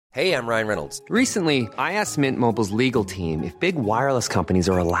Hey, I'm Ryan Reynolds. Recently, I asked Mint Mobile's legal team if big wireless companies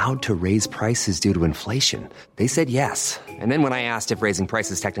are allowed to raise prices due to inflation. They said yes. And then when I asked if raising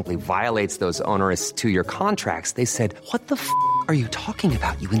prices technically violates those onerous two-year contracts, they said, "What the f*** are you talking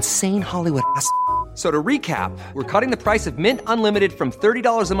about, you insane Hollywood ass?" So to recap, we're cutting the price of Mint Unlimited from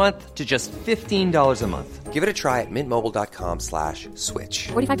 $30 a month to just $15 a month. Give it a try at mintmobile.com/switch.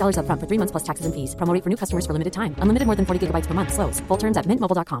 $45 up front for 3 months plus taxes and fees. Promo rate for new customers for limited time. Unlimited more than 40 gigabytes per month. Slows full terms at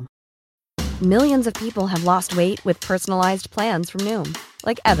mintmobile.com. Millions of people have lost weight with personalized plans from Noom.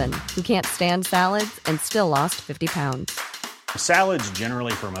 Like Evan, who can't stand salads and still lost 50 pounds. Salads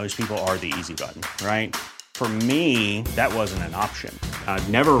generally for most people are the easy button, right? For me, that wasn't an option. I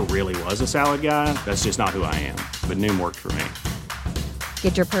never really was a salad guy. That's just not who I am. But Noom worked for me.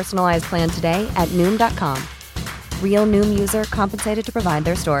 Get your personalized plan today at Noom.com. Real Noom user compensated to provide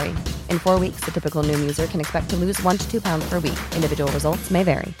their story. In 4 weeks, the typical Noom user can expect to lose 1 to 2 pounds per week. Individual results may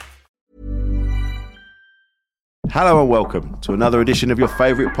vary. Hello and welcome to another edition of your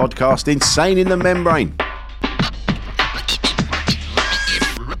favourite podcast, Insane in the Membrane.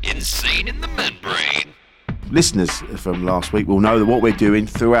 Insane in the Membrane. Listeners from last week will know that what we're doing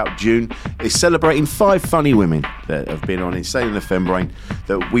throughout June is celebrating 5 funny women that have been on Insane in the Membrane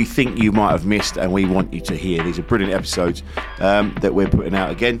that we think you might have missed and we want you to hear. These are brilliant episodes that we're putting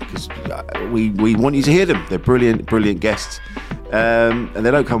out again because we want you to hear them. They're brilliant, brilliant guests. And they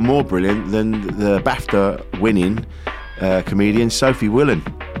don't come more brilliant than the BAFTA winning comedian Sophie Willan.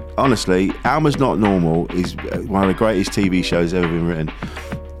 Honestly, Alma's Not Normal is one of the greatest TV shows ever been written.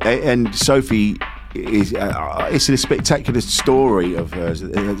 And Sophie is it's a spectacular story of hers,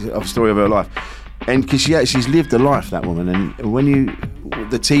 of story of her life. And because she's lived a life, that woman. And when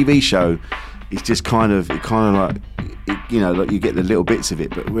the TV show is just kind of like, like you get the little bits of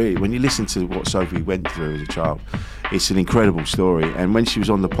it. But really, when you listen to what Sophie went through as a child, it's an incredible story. And when she was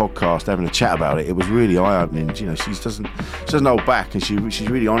on the podcast having a chat about it, it was really eye-opening. You know, she doesn't hold back, and she's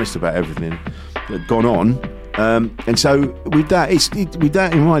really honest about everything that had gone on. And so with that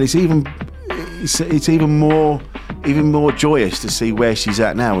in mind, it's even more joyous to see where she's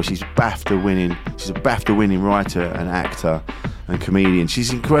at now, where she's BAFTA winning. She's a BAFTA winning writer and actor and comedian.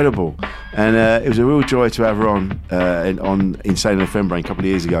 She's incredible, and it was a real joy to have her on Insane in the Membrane a couple of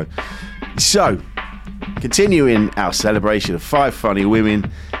years ago. So, continuing our celebration of 5 funny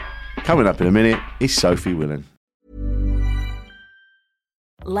women, coming up in a minute is Sophie Willan.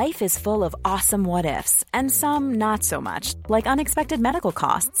 Life is full of awesome what-ifs, and some not so much, like unexpected medical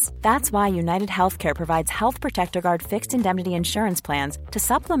costs. That's why United Healthcare provides Health Protector Guard fixed indemnity insurance plans to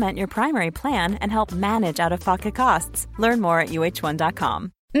supplement your primary plan and help manage out-of-pocket costs. Learn more at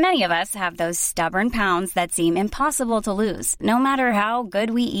UH1.com. Many of us have those stubborn pounds that seem impossible to lose, no matter how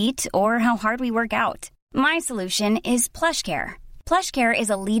good we eat or how hard we work out. My solution is PlushCare. PlushCare is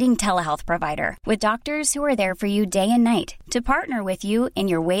a leading telehealth provider with doctors who are there for you day and night to partner with you in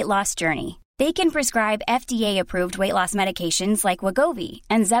your weight loss journey. They can prescribe FDA-approved weight loss medications like Wegovy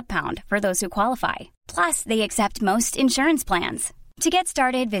and Zepbound for those who qualify. Plus, they accept most insurance plans. To get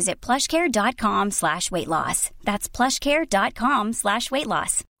started, visit plushcare.com/weightloss. That's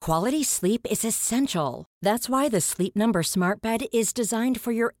plushcare.com/weightloss. Quality sleep is essential. That's why the Sleep Number Smart Bed is designed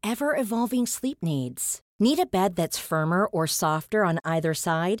for your ever-evolving sleep needs. Need a bed that's firmer or softer on either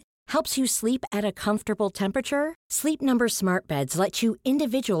side? Helps you sleep at a comfortable temperature? Sleep Number Smart Beds let you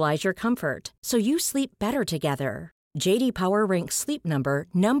individualize your comfort, so you sleep better together. J.D. Power ranks Sleep Number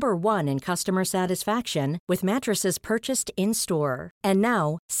number 1 in customer satisfaction with mattresses purchased in-store. And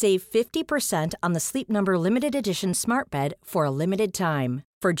now, save 50% on the Sleep Number Limited Edition Smart Bed for a limited time.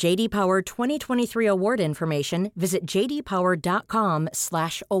 For J.D. Power 2023 award information, visit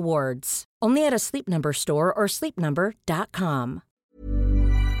jdpower.com/awards. Only at a Sleep Number store or sleepnumber.com.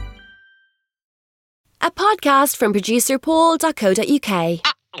 A podcast from producer Paul.co.uk.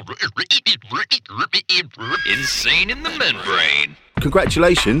 Insane in the Membrane.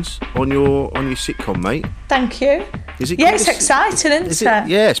 Congratulations on your sitcom, mate. Thank you. Is it? Yeah, it's exciting, isn't it?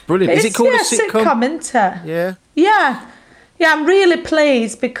 Yeah, it's brilliant. Is it called a sitcom? Isn't it? Yeah. Yeah. Yeah, I'm really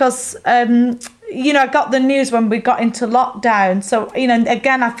pleased because, I got the news when we got into lockdown. So,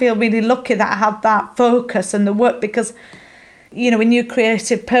 again, I feel really lucky that I had that focus and the work because, when you're a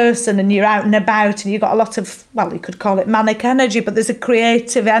creative person and you're out and about and you've got a lot of, well, you could call it manic energy, but there's a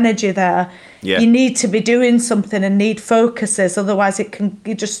creative energy there. Yeah. You need to be doing something and need focuses. Otherwise,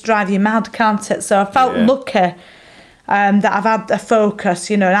 you just drive you mad, can't it? So I felt lucky. that I've had a focus,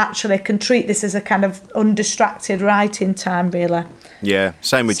 and actually can treat this as a kind of undistracted writing time, really. Yeah,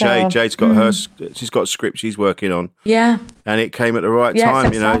 same with Jade. Jade's got she's got a script she's working on. Yeah. And it came at the right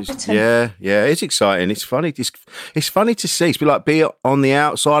time, it's exciting. It's funny. It's funny to see. It's be on the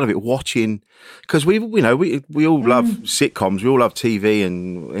outside of it, watching, because we all love sitcoms, we all love TV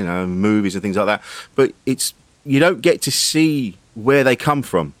and movies and things like that. But you don't get to see where they come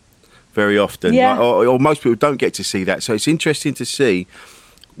from very often, or most people don't get to see that. So it's interesting to see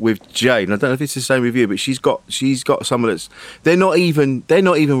with Jade, and I don't know if it's the same with you, but she's got someone they're not even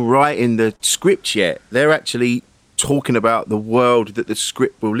writing the script yet. They're actually talking about the world that the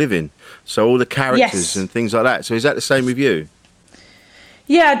script will live in. So all the characters and things like that. So is that the same with you?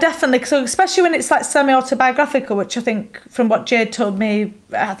 Yeah, definitely. So especially when it's like semi-autobiographical, which I think from what Jade told me,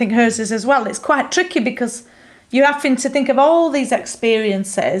 I think hers is as well. It's quite tricky because you're having to think of all these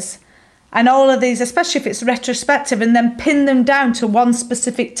experiences and all of these, especially if it's retrospective, and then pin them down to one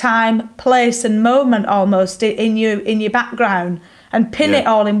specific time, place and moment almost in your background, and pin it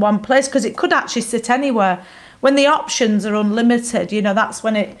all in one place, because it could actually sit anywhere. When the options are unlimited, that's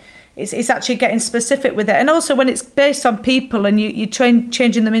when it's actually getting specific with it. And also when it's based on people and you're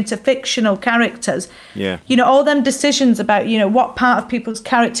changing them into fictional characters, all them decisions about, what part of people's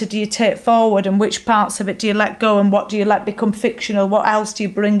character do you take forward and which parts of it do you let go and what do you let become fictional, what else do you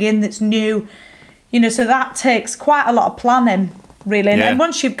bring in that's new, so that takes quite a lot of planning, really. And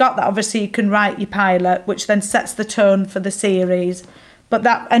once you've got that, obviously you can write your pilot, which then sets the tone for the series. But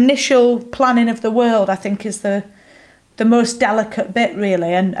that initial planning of the world, I think, is the most delicate bit,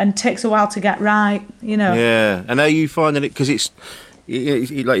 really, and takes a while to get right, Yeah, and are you finding it, because it's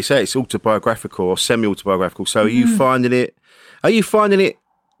like you say, it's autobiographical or semi-autobiographical, so are you finding it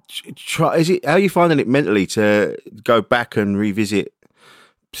mentally to go back and revisit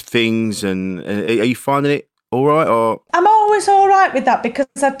things, and are you finding it all right? Or I'm always all right with that, because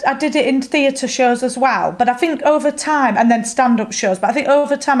I did it in theatre shows as well, but I think over time, and then stand-up shows, but I think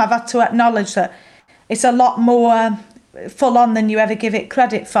over time I've had to acknowledge that it's a lot more full on than you ever give it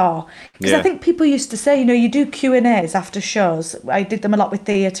credit for, because I think people used to say, you do Q&As after shows. I did them a lot with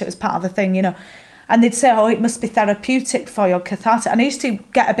theatre, it was part of the thing, and they'd say, it must be therapeutic for you, cathartic, and I used to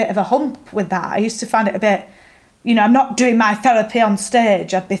get a bit of a hump with that. I used to find it a bit, I'm not doing my therapy on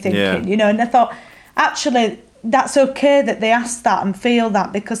stage, I'd be thinking, and I thought, actually, that's okay that they ask that and feel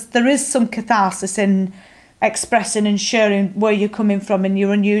that, because there is some catharsis in expressing and sharing where you're coming from in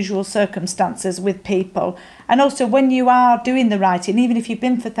your unusual circumstances with people. And also when you are doing the writing, even if you've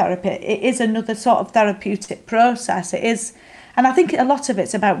been for therapy, it is another sort of therapeutic process. It is, and I think a lot of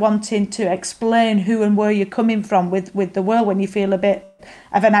it's about wanting to explain who and where you're coming from with the world when you feel a bit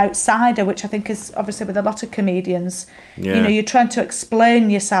of an outsider, which I think is obviously with a lot of comedians. You're trying to explain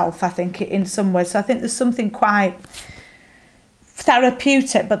yourself, I think, in some ways. So I think there's something quite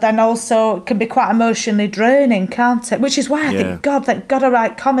therapeutic, but then also it can be quite emotionally draining, can't it? Which is why I think, thank God I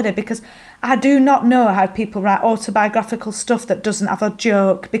write comedy, because I do not know how people write autobiographical stuff that doesn't have a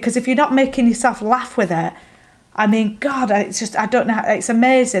joke, because if you're not making yourself laugh with it, I mean, God, it's just, I don't know, it's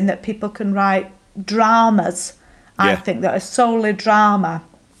amazing that people can write dramas, I think, that are solely drama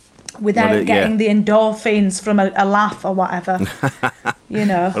without getting the endorphins from a laugh or whatever.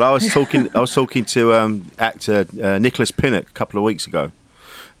 Well, I was talking to actor Nicholas Pinnock a couple of weeks ago,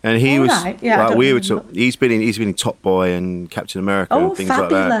 and he he's been in Top Boy and Captain America and things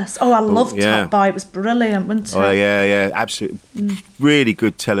fabulous. like that. I loved Top Boy. It was brilliant, wasn't it? Oh yeah, absolutely, really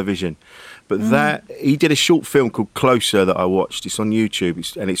good television. But that he did a short film called Closer that I watched. It's on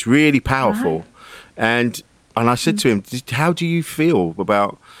YouTube, and it's really powerful. Right. And I said to him, how do you feel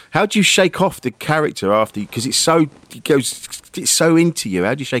about, how do you shake off the character after, because it's so into you,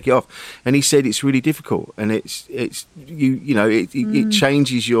 how do you shake it off? And he said it's really difficult, and it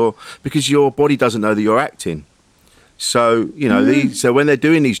changes because your body doesn't know that you're acting. So, so when they're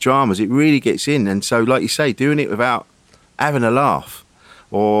doing these dramas, it really gets in. And so, like you say, doing it without having a laugh,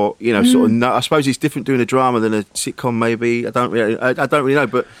 or, sort of, I suppose it's different doing a drama than a sitcom, maybe. I don't really know,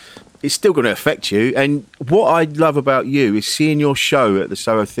 but it's still going to affect you. And what I love about you is seeing your show at the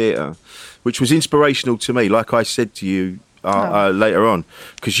Soho Theatre, which was inspirational to me, like I said to you later on,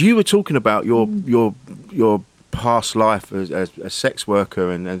 because you were talking about your past life as a sex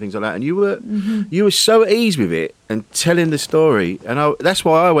worker and things like that, and you were so at ease with it and telling the story, and that's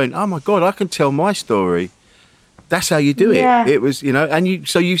why I went, oh my God, I can tell my story. That's how you do it. It was, and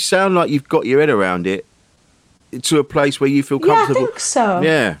you sound like you've got your head around it to a place where you feel comfortable. Yeah, I think so.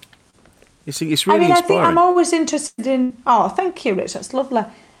 Yeah. It's really inspiring. I think I'm always interested in... Oh, thank you, Rich. That's lovely.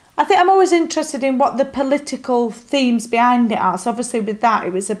 I think I'm always interested in what the political themes behind it are. So obviously with that,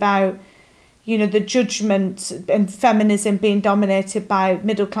 it was about, you know, the judgment and feminism being dominated by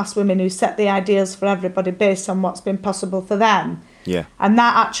middle-class women who set the ideals for everybody based on what's been possible for them. Yeah. And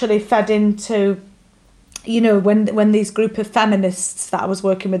that actually fed into, you know, when these group of feminists that I was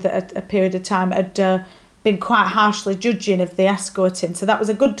working with at a period of time had been quite harshly judging of the escorting. So that was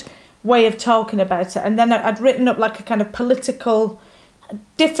a good way of talking about it. And then I'd written up like a kind of political,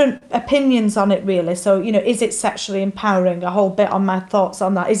 different opinions on it really. So, you know, is it sexually empowering? A whole bit on my thoughts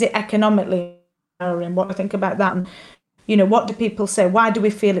on that. Is it economically empowering? What do I think about that? And, you know, what do people say? Why do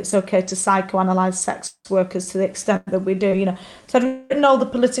we feel it's okay to psychoanalyse sex workers to the extent that we do? You know, so I'd written all the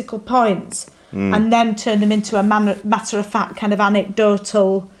political points and then turned them into a matter-of-fact kind of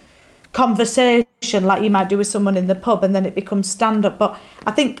anecdotal conversation like you might do with someone in the pub, and then it becomes stand-up. But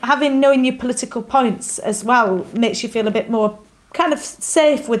I think knowing your political points as well makes you feel a bit more kind of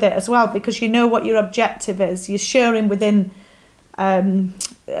safe with it as well, because you know what your objective is. You're sharing within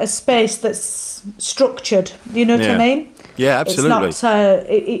a space that's structured. Do you know what I mean? Yeah, absolutely. It's not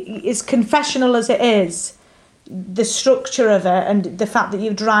it's confessional as it is. The structure of it and the fact that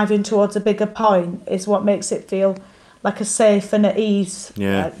you're driving towards a bigger point is what makes it feel like a safe and at ease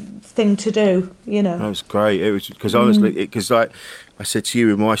thing to do, you know. That was great. It was because honestly, because like I said to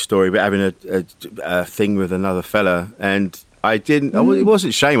you in my story about having a thing with another fella, and I didn't. It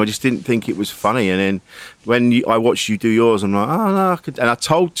wasn't shame. I just didn't think it was funny. And then when I watched you do yours, I'm like, oh no, and I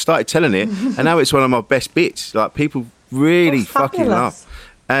started telling it, and now it's one of my best bits. Like people really fucking laugh.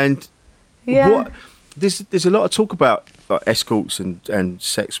 And there's a lot of talk about like escorts and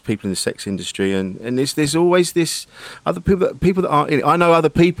sex, people in the sex industry, and there's always this other people that aren't in it. I know other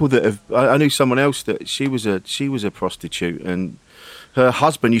people that have. I knew someone else that she was a prostitute, and her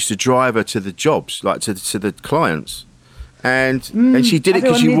husband used to drive her to the jobs, like to the clients, and she did it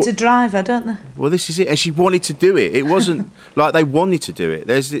because she needs a driver, don't they? Well, this is it, and she wanted to do it. It wasn't like they wanted to do it.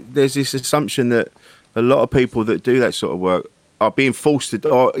 There's this assumption that a lot of people that do that sort of work are being forced to,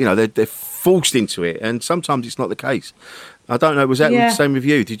 or you know, they're forced into it, and sometimes it's not the case. I don't know. Was that the same with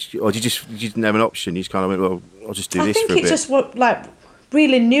you? You didn't have an option? You just kind of went, well, I'll just do this for a bit. I think it's just like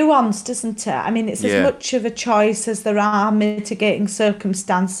really nuanced, isn't it? I mean, it's as much of a choice as there are mitigating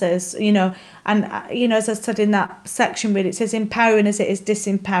circumstances, you know. And you know, as I said in that section, where it says empowering as it is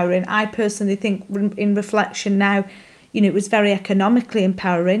disempowering. I personally think, in reflection now, you know, it was very economically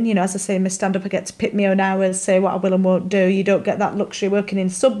empowering. You know, as I say in my stand-up, I get to pick my own hours, say what I will and won't do. You don't get that luxury working in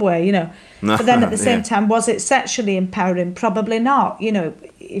Subway, you know. No, but then at the same time, was it sexually empowering? Probably not, you know,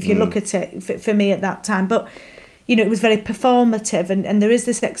 if you look at it, for me at that time. But, you know, it was very performative, and there is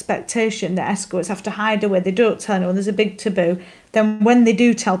this expectation that escorts have to hide away. They don't tell anyone. There's a big taboo. Then when they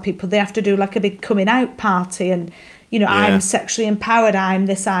do tell people, they have to do like a big coming out party and, you know, I'm sexually empowered, I'm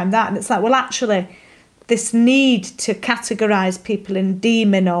this, I'm that. And it's like, well, actually, this need to categorise people in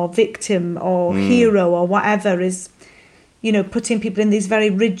demon or victim or hero or whatever is, you know, putting people in these very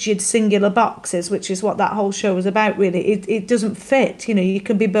rigid singular boxes, which is what that whole show was about, really. It doesn't fit. You know, you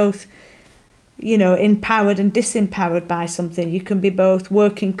can be both, you know, empowered and disempowered by something. You can be both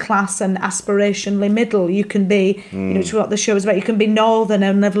working class and aspirationally middle. You can be, you know, which is what the show is about. You can be northern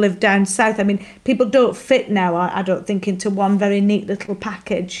and never live down south. I mean, people don't fit now, I don't think, into one very neat little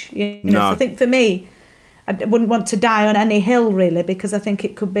package. You know, so I think for me, I wouldn't want to die on any hill, really, because I think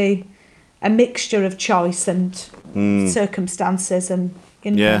it could be a mixture of choice and circumstances and,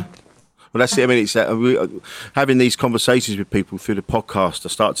 you know. Yeah. Well, that's it. I mean, it's having these conversations with people through the podcast. I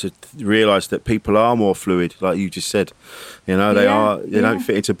start to realise that people are more fluid, like you just said. You know, they don't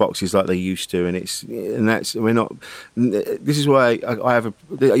fit into boxes like they used to, we're not. This is why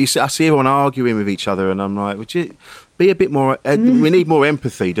I see everyone arguing with each other, and I'm like, would you be a bit more? We need more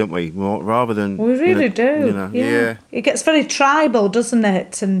empathy, don't we? More rather than we really do. You know, yeah. It gets very tribal, doesn't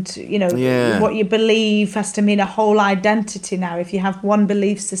it? And you know, what you believe has to mean a whole identity now. If you have one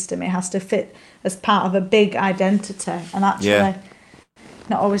belief system, it has to fit as part of a big identity, and actually,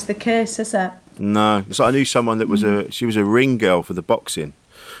 not always the case, is it? No. So I knew someone that was she was a ring girl for the boxing,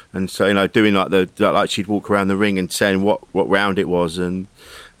 and so you know, doing like she'd walk around the ring and saying what round it was, and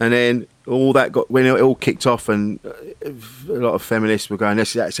then all that when it all kicked off, and a lot of feminists were going,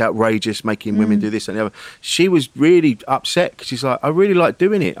 that's outrageous, making women do this and the other. She was really upset because she's like, I really like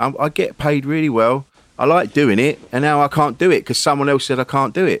doing it. I get paid really well. I like doing it, and now I can't do it because someone else said I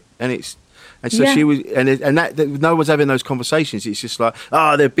can't do it, and so she was, and that no one's having those conversations. It's just like,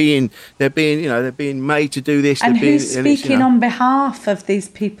 they're being made to do this. And who's speaking on behalf of these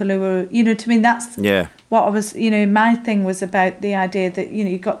people who are, you know, to me, that's what I was, you know, my thing was about the idea that, you know,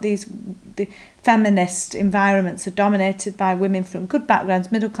 you've got these the feminist environments are dominated by women from good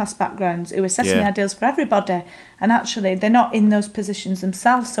backgrounds, middle class backgrounds, who are setting ideals for everybody, and actually they're not in those positions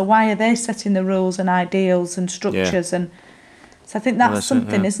themselves. So why are they setting the rules and ideals and structures? And so I think that's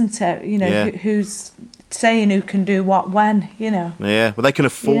something, isn't it? You know, who's saying who can do what when, you know. Yeah, well, they can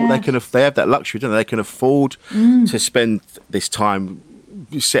afford. They have that luxury, don't they? They can afford to spend this time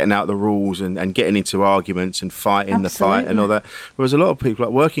setting out the rules and getting into arguments and fighting the fight and all that. Whereas a lot of people,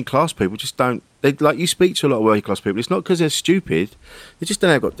 like working class people, just don't. They, like, you speak to a lot of working class people. It's not because they're stupid. They just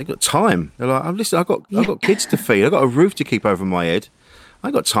don't have. They've got time. They're like, listen, I've got kids to feed. I've got a roof to keep over my head. I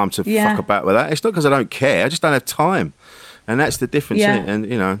ain't got time to fuck about with that. It's not because I don't care. I just don't have time. And that's the difference, isn't it? And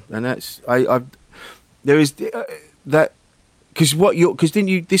you know, and that's there is that because your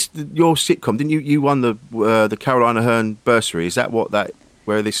sitcom didn't you won the Caroline Aherne bursary? Is that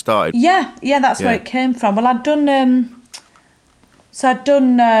where this started? Yeah, that's where it came from. Well, I'd done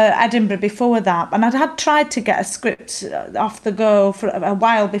Edinburgh before that, and I'd tried to get a script off the go for a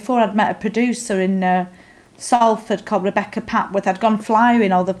while before. I'd met a producer in Salford called Rebecca Papworth. I'd gone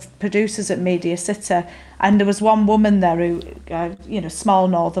flying all the producers at Media City, and there was one woman there who, small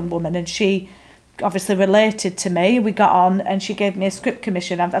northern woman, and she obviously related to me. We got on, and she gave me a script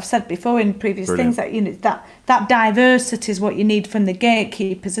commission. I've said before in previous things that that diversity is what you need from the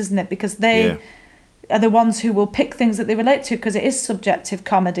gatekeepers, isn't it? Because they are the ones who will pick things that they relate to, because it is subjective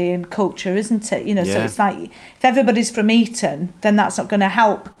comedy and culture, isn't it? So it's like if everybody's from Eton, then that's not going to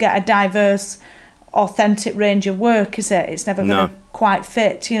help get a diverse, authentic range of work, is it? It's never going to quite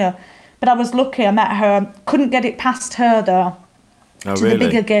fit, But I was lucky. I met her. Couldn't get it past her though. Oh, to really? The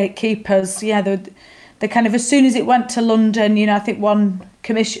bigger gatekeepers, they kind of, as soon as it went to London, I think one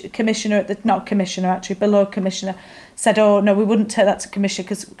commissioner below commissioner said, "Oh no, we wouldn't take that to commission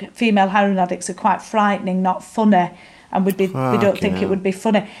because female heroin addicts are quite frightening, not funny, and we don't think it would be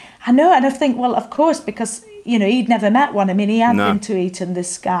funny." I know, and I think, well, of course, because he'd never met one. I mean, he had been to Eton,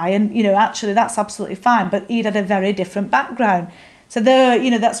 this guy, and actually that's absolutely fine, but he'd had a very different background. So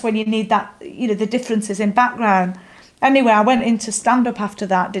that's when you need that, the differences in background. Anyway, I went into stand-up after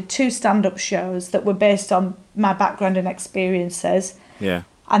that, did 2 stand-up shows that were based on my background and experiences. Yeah.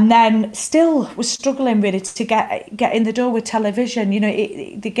 And then still was struggling really to get in the door with television.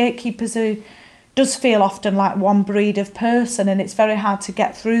 The gatekeepers does feel often like one breed of person, and it's very hard to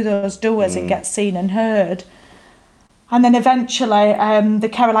get through those doors and get seen and heard. And then eventually the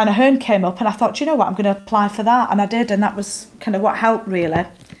Caroline Aherne came up, and I thought, you know what, I'm going to apply for that. And I did, and that was kind of what helped, really.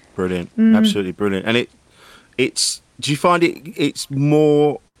 Brilliant. Absolutely brilliant. And it's... Do you find it's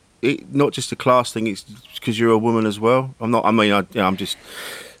more, not just a class thing, it's because you're a woman as well? I'm just,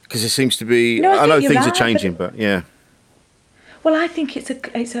 because it seems to be, I know things are changing, but yeah. Well, I think it's a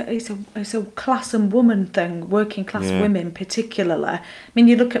class and woman thing, working class women particularly. I mean,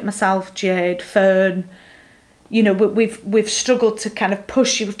 you look at myself, Jade, Fern, we've struggled to kind of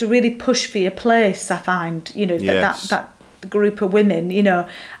push, you have to really push for your place, I find, that group of women,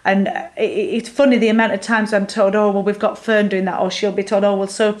 and it's funny the amount of times I'm told, oh well, we've got Fern doing that, or she'll be told, oh well,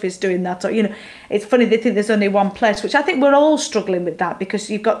 Sophie's doing that, or it's funny they think there's only one place, which I think we're all struggling with that, because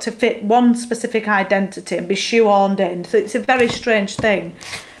you've got to fit one specific identity and be shoehorned in, so it's a very strange thing.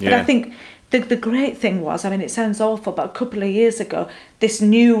 But I think the great thing was, I mean, it sounds awful, but a couple of years ago this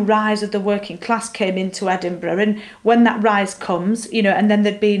new rise of the working class came into Edinburgh, and when that rise comes, and then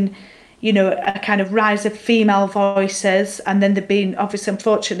there'd been a kind of rise of female voices, and then there'd been, obviously,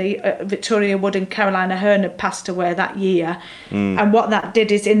 unfortunately, Victoria Wood and Caroline Aherne had passed away that year. And what that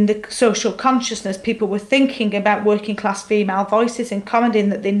did is, in the social consciousness, people were thinking about working class female voices in comedy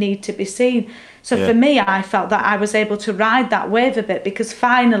and that they need to be seen. So for me, I felt that I was able to ride that wave a bit, because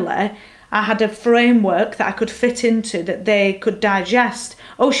finally I had a framework that I could fit into, that they could digest.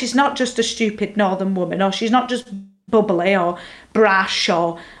 Oh, she's not just a stupid northern woman, or she's not just bubbly or brash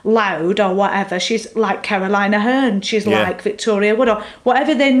or loud or whatever. She's like Caroline Aherne, she's like Victoria Wood, or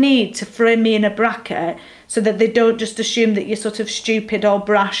whatever they need to frame me in a bracket, so that they don't just assume that you're sort of stupid or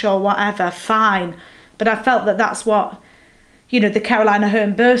brash or whatever. Fine. But I felt that that's what the Caroline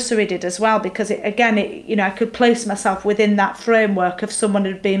Aherne bursary did as well, because I could place myself within that framework of someone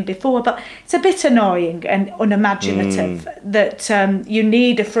who'd been before. But it's a bit annoying and unimaginative that you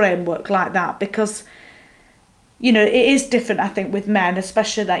need a framework like that, because it is different, I think, with men,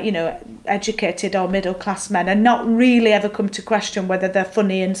 especially that, educated or middle class men, and not really ever come to question whether they're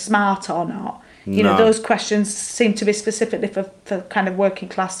funny and smart or not. Those questions seem to be specifically for kind of working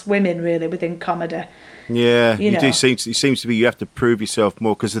class women, really, within comedy. Yeah, it seems to be you have to prove yourself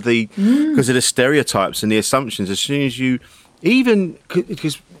more because of the stereotypes and the assumptions. As soon as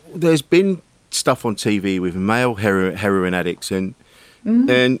because there's been stuff on TV with male heroin addicts and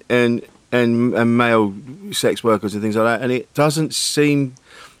and male sex workers and things like that, and it doesn't seem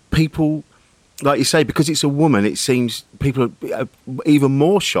people, like you say, because it's a woman, it seems people are even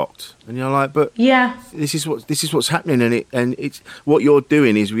more shocked, and you're like, but this is what's happening, and it's what you're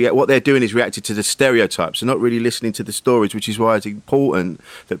doing is what they're doing is reacting to the stereotypes and not really listening to the stories, which is why it's important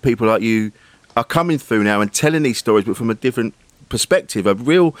that people like you are coming through now and telling these stories, but from a different perspective, a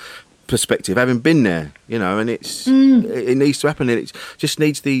real perspective, having been there, you know, and it needs to happen, and it just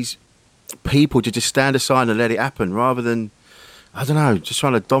needs these people to just stand aside and let it happen, rather than, I don't know, just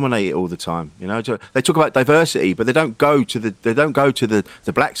trying to dominate it all the time. You know, they talk about diversity, but they don't go to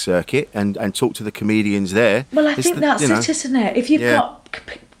the black circuit and talk to the comedians there. Well, I think that's it, isn't it? If you've got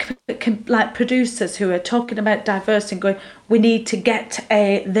like producers who are talking about diversity and going, we need to get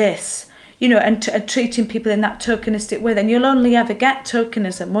this, you know, and treating people in that tokenistic way, then you'll only ever get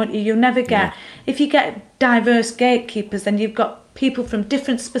tokenism, won't you? You'll never get, if you get diverse gatekeepers, then you've got people from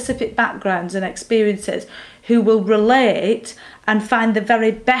different specific backgrounds and experiences who will relate and find the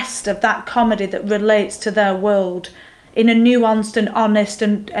very best of that comedy that relates to their world in a nuanced and honest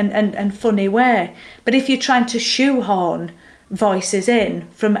and funny way. But if you're trying to shoehorn voices in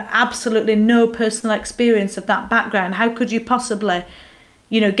from absolutely no personal experience of that background, how could you possibly,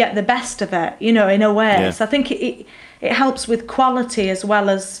 you know, get the best of it, you know, in a way? So I think it helps with quality as well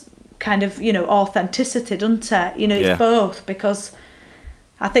as kind of, you know, authenticity, doesn't it? You know, it's both, because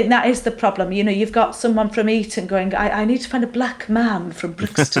I think that is the problem. You know, you've got someone from Eton going, I need to find a black man from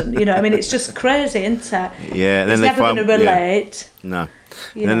Brixton. You know, I mean, it's just crazy, isn't it? Yeah, and then it's never going to relate. No.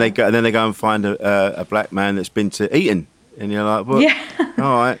 And then they go and find a black man that's been to Eton, and you're like, well,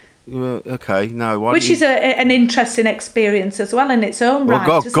 all right. Well, okay, no. Which is an interesting experience as well in its own right.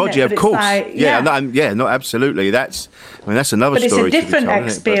 God, yeah, of course, like, no, absolutely. That's another story. But it's a different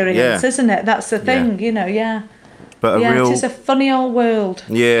experience, isn't it? That's the thing, you know. But it is a funny old world.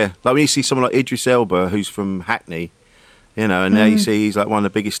 Yeah, like when you see someone like Idris Elba, who's from Hackney, you know, and now you see he's like one of the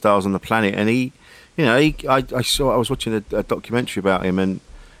biggest stars on the planet, and I was watching a documentary about him, and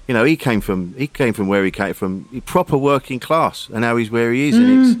you know, he came from where he came from, proper working class, and now he's where he is,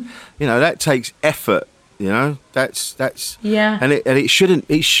 and it's, you know, that takes effort, you know, that's and it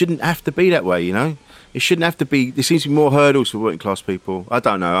shouldn't have to be that way, you know. It shouldn't have to be. There seems to be more hurdles for working class people. I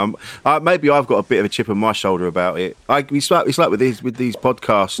don't know. Maybe I've got a bit of a chip on my shoulder about it. It's like with these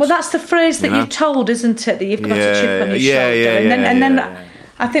podcasts. Well, that's the phrase that you've told, isn't it? That you've got a chip on your shoulder. And then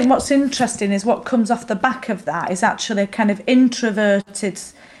I think what's interesting is what comes off the back of that is actually a kind of introverted.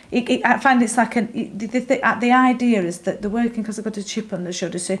 I find it's like the idea is that the working class have got a chip on their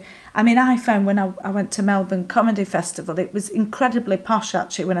shoulder. So, I mean, I found when I went to Melbourne Comedy Festival, it was incredibly posh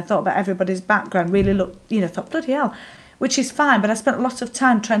actually. When I thought about everybody's background, really looked, you know, thought bloody hell, which is fine. But I spent a lot of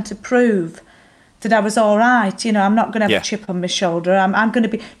time trying to prove that I was all right. You know, I'm not going to have a chip on my shoulder. I'm going to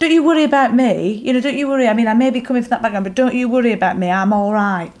be. Don't you worry about me. You know, don't you worry. I mean, I may be coming from that background, but don't you worry about me. I'm all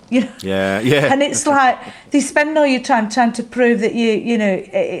right. You know. Yeah. And it's like they spend all your time trying to prove that you know.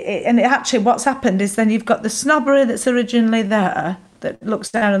 And actually, what's happened is then you've got the snobbery that's originally there that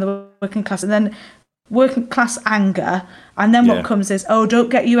looks down on the working class, and then working class anger, and then what comes is, oh, don't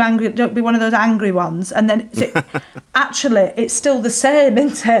get you angry, don't be one of those angry ones, and then actually it's still the same,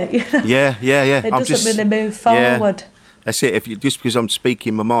 isn't it? You know? Yeah. It doesn't really move forward. That's it. Just because I'm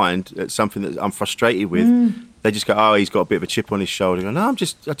speaking my mind at something that I'm frustrated with, they just go, oh, he's got a bit of a chip on his shoulder. And no,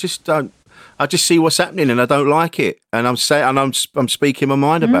 I just see what's happening and I don't like it, and I'm speaking my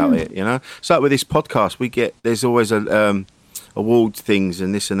mind about it. You know, it's like with this podcast, there's always award things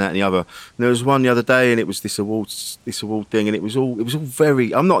and this and that and the other. And there was one the other day, and it was this award thing, and it was all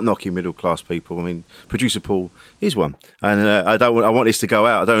very. I'm not knocking middle class people. I mean, producer Paul is one, and I want this to go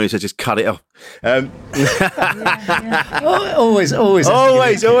out. I don't want to just cut it off. Always. Do you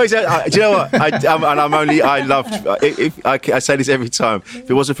know what? I say this every time. If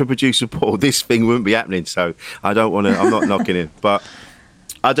it wasn't for producer Paul, this thing wouldn't be happening. So I don't want to. I'm not knocking him, but.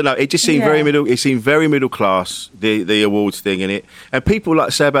 I don't know. It just seemed very middle. It seemed very middle class. The awards thing in it, and people like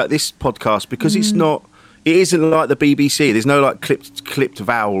to say about this podcast because it's not. It isn't like the BBC. There's no like clipped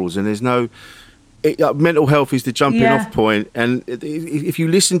vowels, and there's no. Mental health is the jumping off point, and if you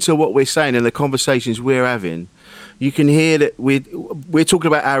listen to what we're saying and the conversations we're having, you can hear that we're talking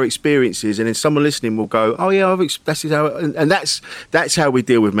about our experiences, and then someone listening will go, "Oh yeah, that's how we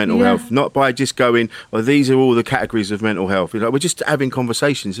deal with mental health, not by just going, oh, these are all the categories of mental health." We're just having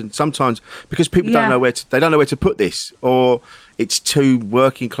conversations, and sometimes because people don't know where to put this, or it's too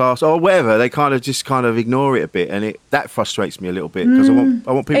working class or whatever, they kind of ignore it a bit, and that frustrates me a little bit because I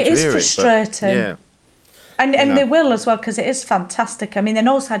want people to hear it. It is frustrating. And they will as well, because it is fantastic. I mean, and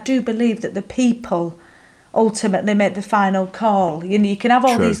also I do believe that the people ultimately make the final call. You know, you can have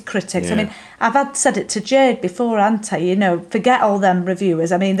all True. these critics. Yeah. I mean, I've said it to Jade before, haven't I? You know, forget all them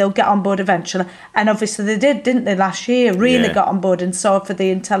reviewers. I mean, they'll get on board eventually. And obviously they did, didn't they, last year? Really got on board and saw for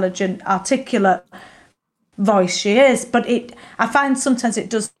the intelligent, articulate voice she is. But I find sometimes it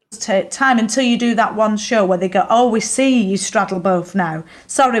does take time until you do that one show where they go, oh, we see you straddle both now.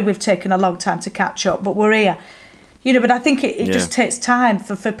 Sorry, we've taken a long time to catch up, but we're here. You know, but I think it just takes time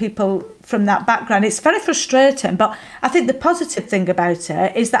for people from that background. It's very frustrating, but I think the positive thing about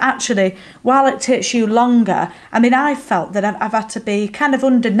it is that actually, while it takes you longer, I mean, I felt that I've had to be kind of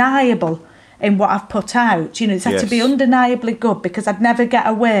undeniable in what I've put out. You know, it's had to be undeniably good because I'd never get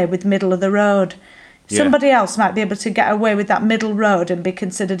away with middle of the road. Yeah. Somebody else might be able to get away with that middle road and be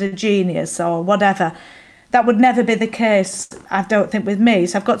considered a genius or whatever. That would never be the case, I don't think, with me.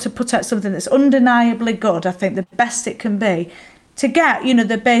 So I've got to put out something that's undeniably good, I think, the best it can be, to get, you know,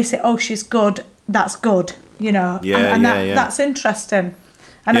 the basic, oh, she's good, that's good, you know. That's interesting.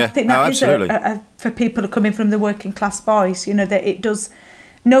 And I think that is for people who are coming from the working class voice, you know, that it does,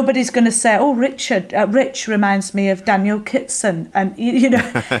 nobody's going to say, oh, Rich reminds me of Daniel Kitson. And, you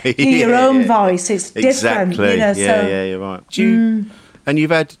know, your own voice, it's different. Exactly, you know, you're right. And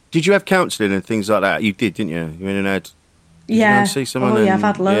did you have counselling and things like that? You did, didn't you? You went and had, did you go and see someone? I've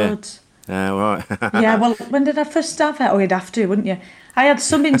had loads. Yeah, right. Yeah, well, when did I first have it? Oh, you'd have to, wouldn't you? I had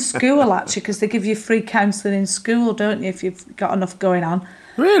some in school, actually, because they give you free counselling in school, don't you, if you've got enough going on.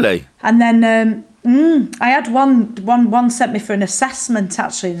 Really? And then I had one sent me for an assessment,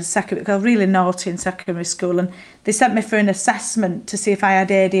 actually, in secondary, because I was really naughty in secondary school, and they sent me for an assessment to see if I had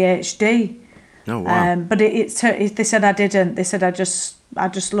ADHD. Oh, wow. But they said I didn't. They said I just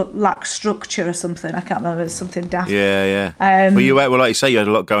lacked structure or something. I can't remember. It was something daft. Yeah. Well, like you say, you had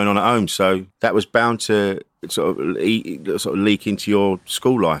a lot going on at home, so that was bound to sort of leak into your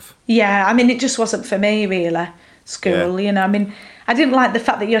school life. Yeah, I mean, it just wasn't for me, really, school. You know, I mean, I didn't like the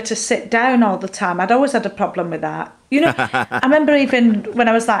fact that you had to sit down all the time. I'd always had a problem with that. You know, I remember even when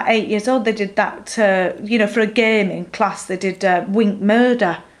I was like 8 years old, they did that, you know, for a game in class, they did Wink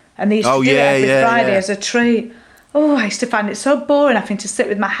Murder. And they used to do it every Friday as a treat. Oh, I used to find it so boring having to sit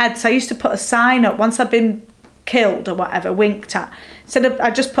with my head. So I used to put a sign up once I'd been killed or whatever, winked at.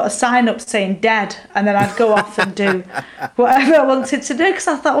 I just put a sign up saying dead, and then I'd go off and do whatever I wanted to do, because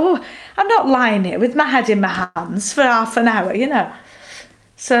I thought, oh, I'm not lying here with my head in my hands for half an hour, you know.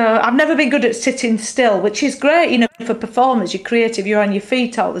 So I've never been good at sitting still, which is great, you know, for performers. You're creative, you're on your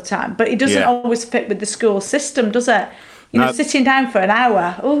feet all the time, but it doesn't always fit with the school system, does it? You know, sitting down for an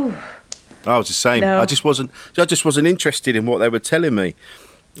hour. Ooh. I was the same. No. I just wasn't interested in what they were telling me.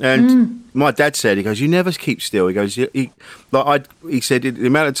 And my dad said, he goes, you never keep still. He goes, he said the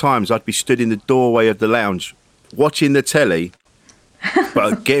amount of times I'd be stood in the doorway of the lounge watching the telly,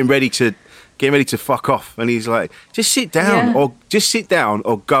 but getting ready to fuck off. And he's like, just sit down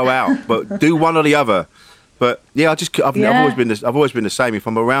or go out, but do one or the other. But yeah, I've always been the same. If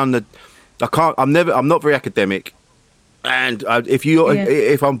I'm around I'm not very academic. And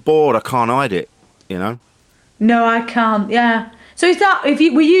if I'm bored, I can't hide it, you know. No, I can't. Yeah. So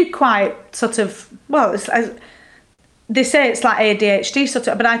were you quite sort of, well, they say it's like ADHD sort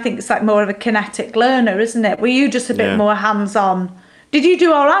of, but I think it's like more of a kinetic learner, isn't it? Were you just a bit more hands-on? Did you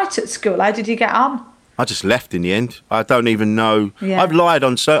do all right at school? How did you get on? I just left in the end. I don't even know. Yeah.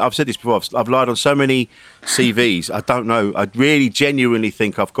 I've said this before. I've lied on so many CVs. I don't know. I really genuinely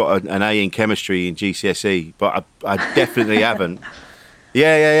think I've got an A in chemistry in GCSE, but I definitely haven't.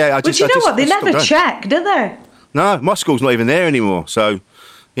 Yeah. But you know what? They never check, do they? No, my school's not even there anymore. So,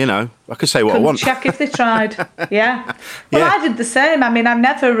 you know, I could say what I want. Check if they tried. Yeah. Well, I did the same. I mean, I've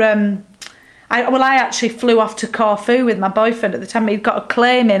never. I actually flew off to Corfu with my boyfriend at the time. He'd got a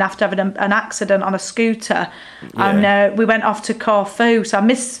claim in after having an accident on a scooter. And we went off to Corfu. So I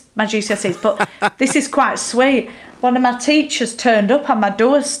missed my GCSEs. But this is quite sweet. One of my teachers turned up on my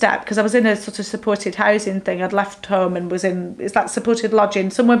doorstep because I was in a sort of supported housing thing. I'd left home and it's like supported lodging,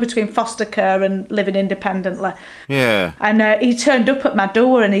 somewhere between foster care and living independently. Yeah. And he turned up at my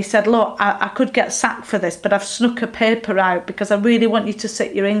door and he said, look, I could get sacked for this, but I've snuck a paper out because I really want you to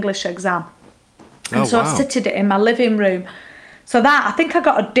sit your English exam. And I sitted it in my living room. So I think I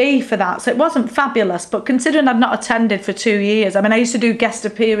got a D for that. So it wasn't fabulous, but considering I'd not attended for 2 years, I mean, I used to do guest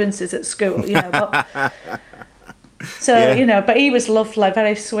appearances at school, you know. But, you know, but he was lovely,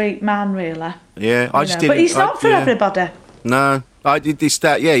 very sweet man, really. Yeah, I just didn't. But he's not for everybody. No, I did this,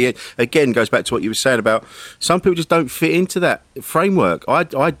 that, yeah. Again, goes back to what you were saying about some people just don't fit into that framework. I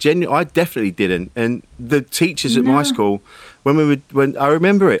definitely didn't. And the teachers at my school, when I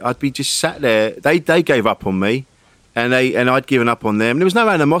remember it, I'd be just sat there. They gave up on me, and I'd given up on them. There was no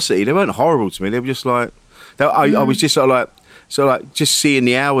animosity. They weren't horrible to me. They were just like, I was just sort of like just seeing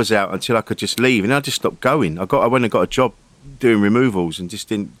the hours out until I could just leave, and I just stopped going. I went and got a job doing removals and just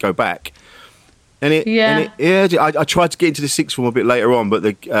didn't go back. And I tried to get into the sixth form a bit later on, but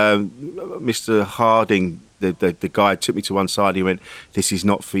the Mr. Harding, the guy, took me to one side. He went, "This is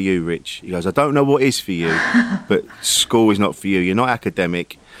not for you, Rich." He goes, "I don't know what is for you, but school is not for you. You're not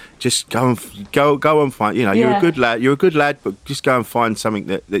academic. Just go and find. You know, you're a good lad. You're a good lad, but just go and find something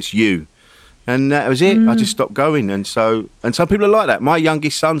that's you." And that was it. I just stopped going, and some people are like that. My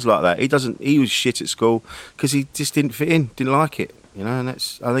youngest son's like that. He was shit at school because he just didn't fit in, didn't like it. You know, and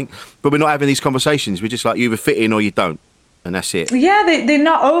that's, I think, but we're not having these conversations. We're just like, you either fit in or you don't, and that's it. Yeah, they're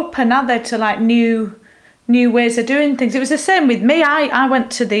not open, are they, to like new ways of doing things. It was the same with me. I went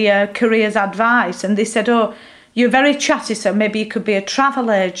to the careers advice, and they said, "Oh, you're very chatty, so maybe you could be a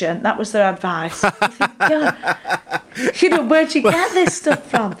travel agent." That was their advice. I think, God, where'd you get this stuff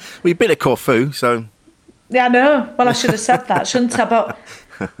from? Well, you've been at Corfu, so. Yeah, I know. Well, I should have said that, shouldn't I? But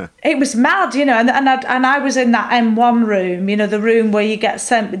it was mad, and I was in that M1 room, the room where you get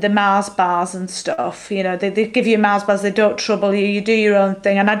sent with the Mars bars and stuff. They give you Mars bars, they don't trouble you, you do your own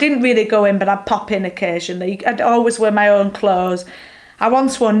thing. And I didn't really go in, but I'd pop in occasionally. I'd always wear my own clothes. I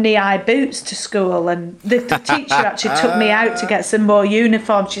once wore knee-high boots to school, and the teacher actually took me out to get some more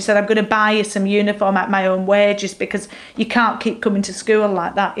uniform. She said, "I'm going to buy you some uniform at my own wages because you can't keep coming to school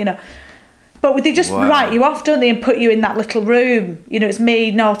like that, But they just write you off, don't they, and put you in that little room. It's me,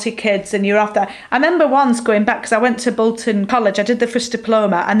 naughty kids, and you're off there. I remember once going back, because I went to Bolton College, I did the first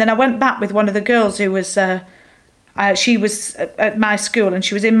diploma, and then I went back with one of the girls who was, she was at my school, and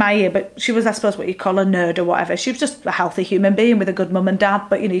she was in my year, but she was, I suppose, what you call a nerd or whatever. She was just a healthy human being with a good mum and dad,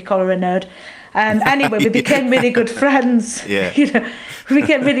 but, you call her a nerd. Anyway, we became really good friends. Yeah. We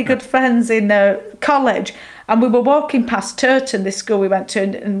became really good friends in college. And we were walking past Turton, this school we went to,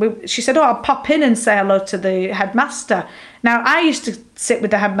 and she said, "Oh, I'll pop in and say hello to the headmaster." Now, I used to sit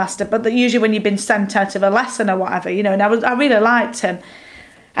with the headmaster, but usually when you've been sent out of a lesson or whatever, and I really liked him.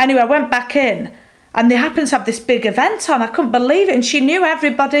 Anyway, I went back in, and they happened to have this big event on. I couldn't believe it. And she knew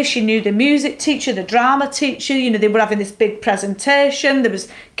everybody. She knew the music teacher, the drama teacher. They were having this big presentation. There was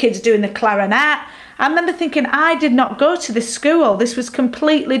kids doing the clarinet. I remember thinking, I did not go to this school. This was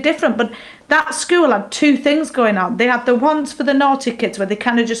completely different. But that school had two things going on. They had the ones for the naughty kids where they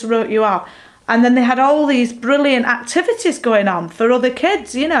kind of just wrote you off. And then they had all these brilliant activities going on for other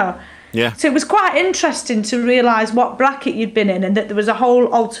kids, Yeah. So it was quite interesting to realise what bracket you'd been in and that there was a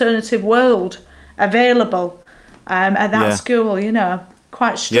whole alternative world available at that school,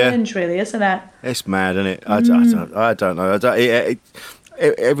 Quite strange, really, isn't it? It's mad, isn't it? I don't know.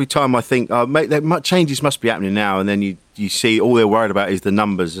 Every time I think, changes must be happening now, and then you see all they're worried about is the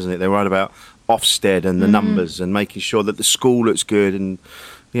numbers, isn't it? They're worried about Ofsted and the numbers and making sure that the school looks good, and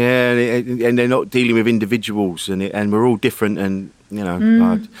they're not dealing with individuals, and we're all different, and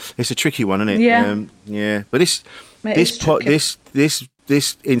it's a tricky one, isn't it? Yeah. But this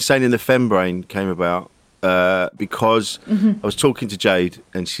Insane in the Fembrain came about because I was talking to Jade,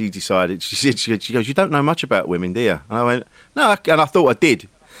 and she goes, "You don't know much about women, do you?" And I went, "No," and I thought I did.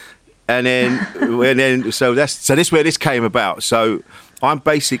 And then, so this is where this came about. So I'm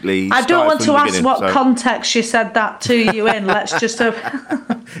basically. I don't want to ask what context she said that to you in. Let's just.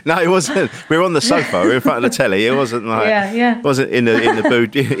 No, it wasn't. We were on the sofa. We were in front of the telly. It wasn't like. It wasn't in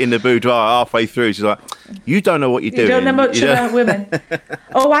the boudoir halfway through. She's like, "You don't know what you're doing. You don't know much about women."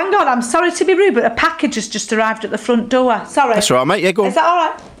 Oh, hang on. I'm sorry to be rude, but a package has just arrived at the front door. Sorry. That's all right, mate. Yeah, go on. Is that all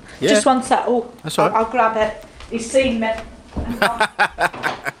right? Yeah. Just one sec. Oh, that's all right. I'll grab it. He's seen me.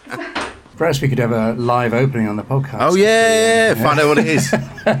 Perhaps we could have a live opening on the podcast. Oh, yeah. Find out what it is.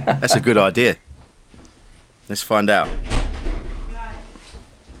 That's a good idea. Let's find out. Right.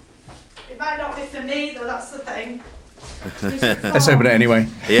 It might not be for me, though, that's the thing. Let's open it anyway.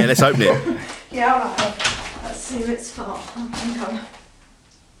 Yeah, let's open it. Yeah, all right. Let's see who it's for. Hang on.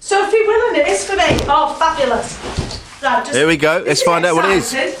 Sophie Willan, it is for me. Oh, fabulous. Right, here we go. Let's find out what it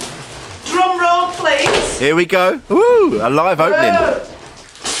is. Drum roll, please. Here we go. Woo! A live opening.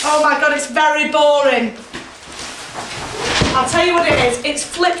 Oh my God, it's very boring. I'll tell you what it is. It's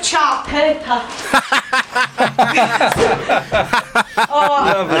flip chart paper.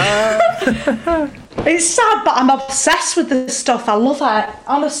 It's sad, but I'm obsessed with this stuff. I love it,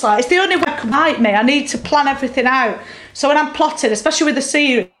 honestly. It's the only way I can write me. I need to plan everything out. So when I'm plotting, especially with the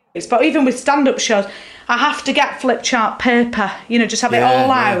series, but even with stand-up shows, I have to get flip chart paper, just have it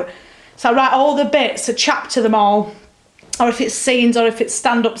all out. So I write all the bits, I chapter them all, or if it's scenes or if it's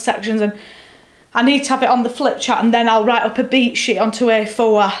stand-up sections, and I need to have it on the flip chart, and then I'll write up a beat sheet onto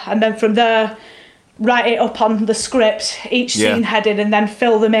A4, and then from there write it up on the script, each scene headed, and then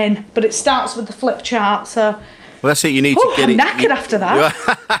fill them in. But it starts with the flip chart, so... Well, that's it. You need to get I'm it. knackered after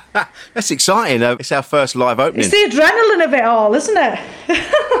that. That's exciting. It's our first live opening. It's the adrenaline of it all, isn't it?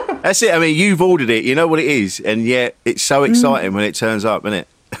 That's it. I mean, you've ordered it. You know what it is, and yet it's so exciting when it turns up, isn't it?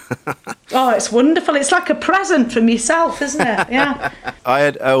 Oh, it's wonderful. It's like a present from yourself, isn't it? Yeah. I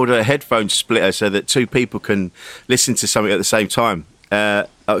had ordered a headphone splitter so that two people can listen to something at the same time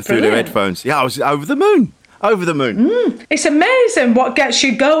through their headphones. Yeah, I was over the moon. Over the moon. It's amazing what gets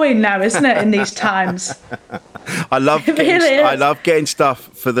you going now, isn't it, in these times? I love getting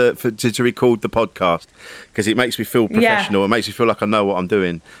stuff to record the podcast because it makes me feel professional. It makes me feel like I know what I'm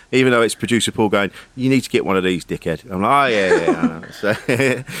doing, even though it's producer Paul going, "You need to get one of these, dickhead." I'm like, "Oh yeah." I know. So,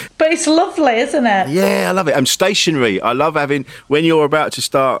 but it's lovely, isn't it? Yeah, I love it. I'm stationary. I love having when you're about to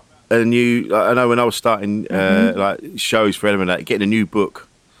start a new. I know when I was starting like shows for Element, getting a new book,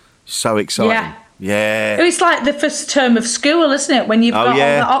 so exciting. Yeah. Yeah. It's like the first term of school, isn't it? When you've got all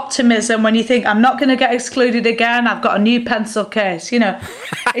the optimism, when you think, I'm not going to get excluded again, I've got a new pencil case, you know.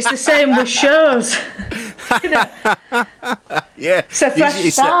 It's the same with shows. You know? Yeah. It's a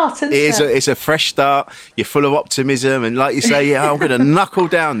fresh start, isn't it? It's a fresh start. You're full of optimism. And like you say, I'm going to knuckle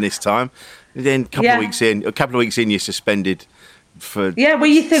down this time. And then a couple of weeks in, you're suspended. Well,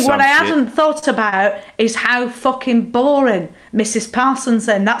 you think what I hadn't thought about is how fucking boring Mrs. Parsons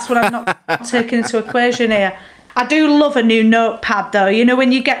in. That's what I've not taken into equation here. I do love a new notepad though. You know,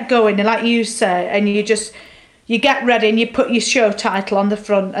 when you get going, and like you say, and you get ready and you put your show title on the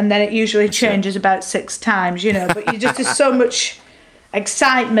front, and then it usually changes about 6 times, you know, but there's so much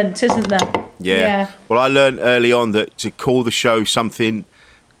excitement, isn't there? Yeah. Well, I learned early on that to call the show something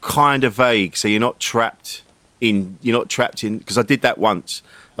kind of vague, so you're not trapped in, because I did that once.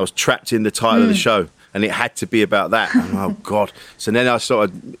 I was trapped in the title of the show, and it had to be about that. And, oh God! So then I sort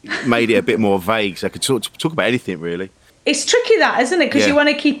of made it a bit more vague, so I could talk about anything really. It's tricky, that, isn't it? Because you want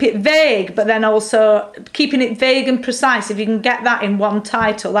to keep it vague, but then also keeping it vague and precise. If you can get that in one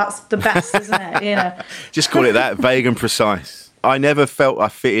title, that's the best, isn't it? You know. Just call it that, vague and precise. I never felt I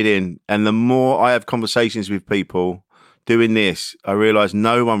fitted in, and the more I have conversations with people doing this, I realise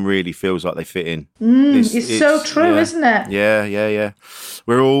no one really feels like they fit in. It's so true, isn't it? Yeah.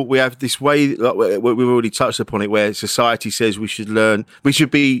 We have this way, like we've already touched upon it, where society says we should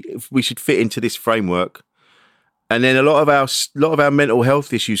fit into this framework, and then a lot of our mental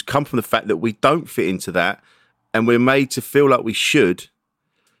health issues come from the fact that we don't fit into that, and we're made to feel like we should.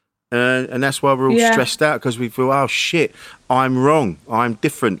 And that's why we're all stressed out, because we feel, oh shit, I'm wrong, I'm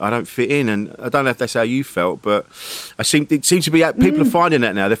different, I don't fit in. And I don't know if that's how you felt, but it seems to be people are finding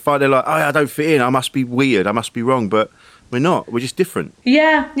that now. They're like, oh, I don't fit in, I must be weird, I must be wrong, but we're not. We're just different.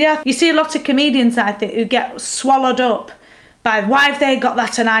 Yeah. You see a lot of comedians, I think, who get swallowed up by why have they got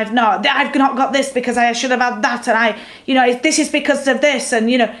that and I've not. I've not got this because I should have had that, and this is because of this,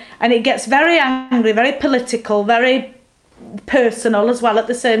 and and it gets very angry, very political, very personal as well at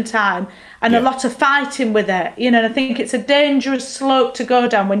the same time, and a lot of fighting with it, and I think it's a dangerous slope to go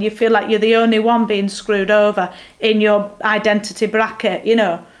down when you feel like you're the only one being screwed over in your identity bracket,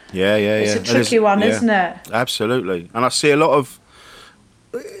 It's a tricky one, isn't it? Absolutely. And I see a lot of,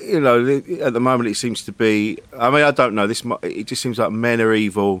 at the moment it seems to be, I mean, I don't know, it just seems like men are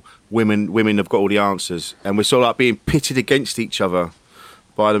evil, women have got all the answers, and we're sort of like being pitted against each other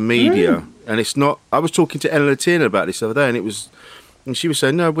by the media. And it's not. I was talking to Ellen Latina about this the other day, and she was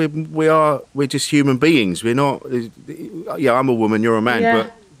saying, no, we're just human beings. We're not. Yeah, I'm a woman, you're a man,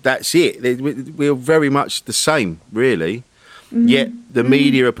 but that's it. We're very much the same, really. Yet the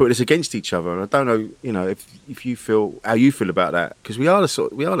media are putting us against each other, and I don't know, if you feel how you feel about that, because we are the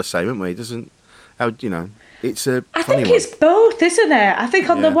same, aren't we? It doesn't, it's a. I think it's both, isn't it? I think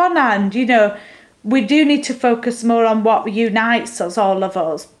on the one hand, we do need to focus more on what unites us, all of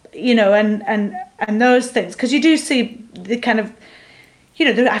us, and those things, because you do see the kind of,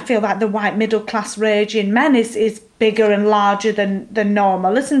 I feel like the white middle class rage in men is bigger and larger than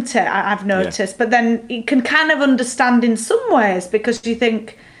normal, isn't it? I've noticed, but then you can kind of understand in some ways, because you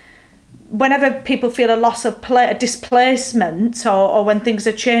think whenever people feel a loss of a displacement, or when things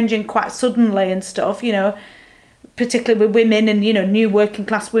are changing quite suddenly and stuff, particularly with women and new working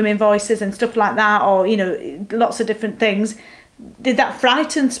class women voices and stuff like that, or lots of different things, that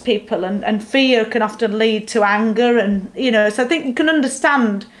frightens people, and fear can often lead to anger, and so I think you can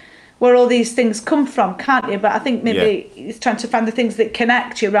understand where all these things come from, can't you? But I think maybe it's trying to find the things that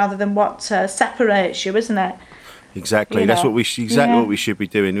connect you rather than what separates you, isn't it? Exactly. That's what we should be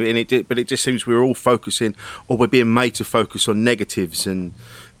doing. But it just seems we're all focusing, or we're being made to focus on negatives and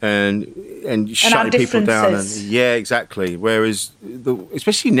shutting people down. And, exactly. Whereas,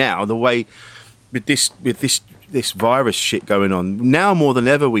 especially now, the way with this virus shit going on, now more than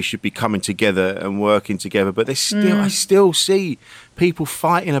ever we should be coming together and working together. But I still see people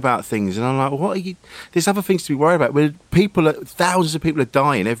fighting about things, and I'm like, what are you? There's other things to be worried about. Thousands of people are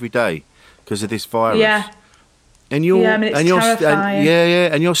dying every day because of this virus. Yeah. And you're terrifying.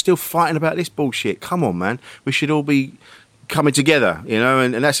 And you're still fighting about this bullshit. Come on, man. We should all be coming together,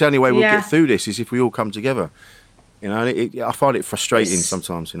 and that's the only way we'll get through this, is if we all come together. I find it frustrating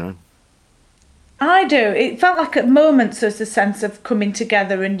sometimes, I do. It felt like at moments there's a sense of coming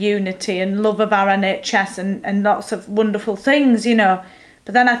together and unity and love of our NHS and lots of wonderful things, But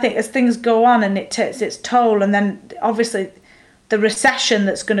then I think as things go on and it takes its toll, and then obviously the recession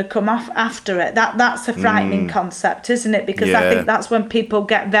that's going to come off after it, that's a frightening concept, isn't it? Because I think that's when people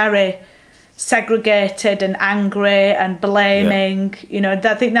get very segregated and angry and blaming.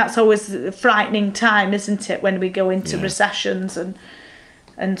 I think that's always a frightening time, isn't it, when we go into recessions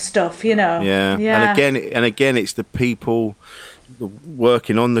and stuff, Yeah. And again, it's the people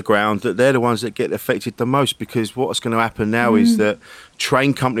working on the ground that they're the ones that get affected the most, because what's going to happen now is that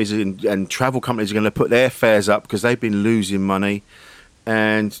train companies and travel companies are going to put their fares up because they've been losing money,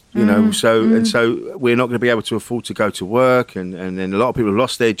 and so we're not going to be able to afford to go to work, and then a lot of people have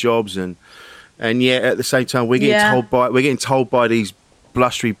lost their jobs, and yet at the same time we're getting told by these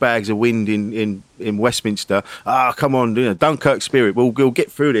blustery bags of wind in Westminster, come on, Dunkirk spirit, we'll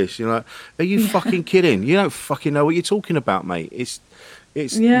get through this. Are you fucking kidding? You don't fucking know what you're talking about, mate.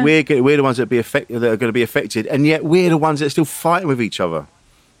 We're the ones that are going to be affected, and yet we're the ones that are still fighting with each other.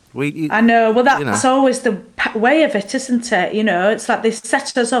 I know. Well, that's always the way of it, isn't it? It's like they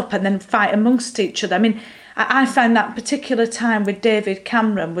set us up and then fight amongst each other. I mean, I found that particular time with David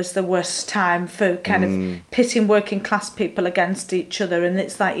Cameron was the worst time for kind of pitting working class people against each other. And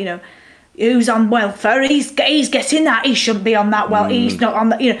it's like, who's on welfare? He's getting that. He shouldn't be on that. Well, he's not on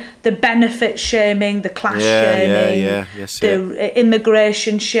that. The benefit shaming, the class shaming, the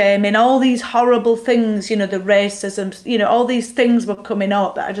immigration shaming, all these horrible things. The racism. All these things were coming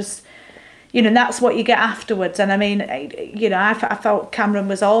up that I just. That's what you get afterwards. And I mean, I felt Cameron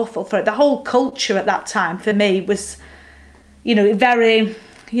was awful for it. The whole culture at that time for me was, very,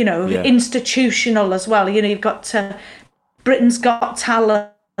 institutional as well. You've got Britain's Got Talent.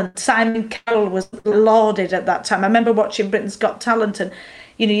 Simon Cowell was lauded at that time. I remember watching Britain's Got Talent, and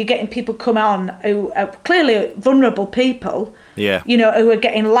you're getting people come on who are clearly vulnerable people, who are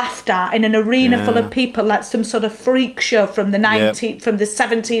getting laughed at in an arena full of people, like some sort of freak show from the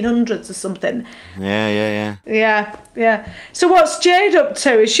 1700s or something. Yeah. So what's Jade up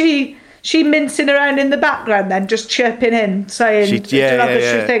to? Is she mincing around in the background then, just chirping in, saying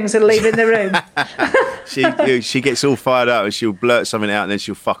derogatory things and leaving the room? She gets all fired up and she'll blurt something out and then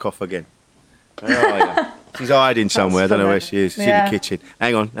she'll fuck off again. She's hiding somewhere. I don't know where she is. She's in the kitchen.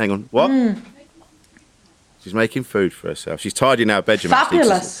 Hang on. What? She's making food for herself. She's tidying our bedroom.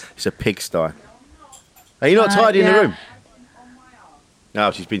 Fabulous. It's a pigsty. Are you not tidying the room?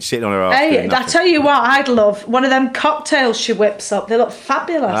 No, she's been sitting on her ass. Hey, I tell you what, I'd love one of them cocktails she whips up. They look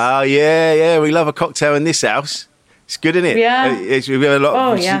fabulous. Oh, yeah. We love a cocktail in this house. It's good, isn't it? Yeah. We've had a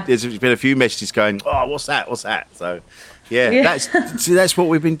lot. There's been a few messages going, what's that? So, that's what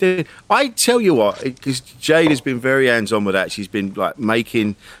we've been doing. I tell you what, because Jade has been very hands-on with that. She's been like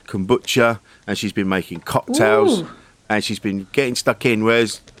making kombucha and she's been making cocktails and she's been getting stuck in,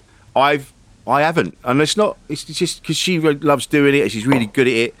 whereas I haven't, and it's just because she loves doing it and she's really good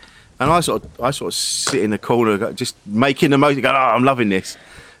at it, and I sort of sit in the corner just making the most, going, I'm loving this,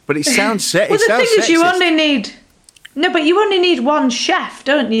 but it sounds set. Well, the thing is, you only need one chef,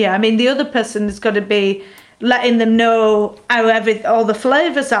 don't you? I mean, the other person has got to be letting them know how all the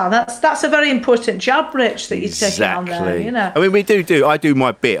flavours are. That's a very important job, Rich, that you're taking on there. I mean, we do. I do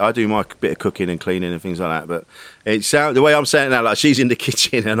my bit. I do my bit of cooking and cleaning and things like that. But it sounds the way I'm saying it now, like she's in the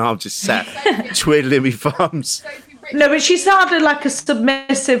kitchen and I'm just sat twiddling my thumbs. No, but she's hardly like a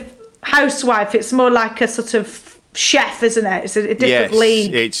submissive housewife. It's more like a sort of chef, isn't it? It's a different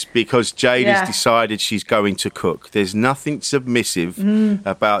league. It's because Jade has decided she's going to cook. There's nothing submissive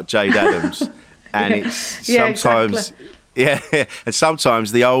about Jade Adams. And it's sometimes, and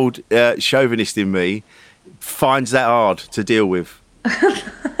sometimes the old chauvinist in me finds that hard to deal with. You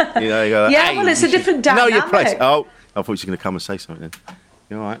go, hey, well, it's a different dynamic. Know your place. Oh, I thought you were going to come and say something then.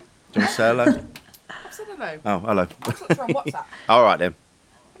 You all right? Do you want to say hello? I've said hello. Oh, hello. I'll talk to her on WhatsApp. All right then.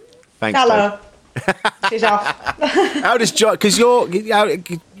 Thanks. Hello. She's off. How does John? Because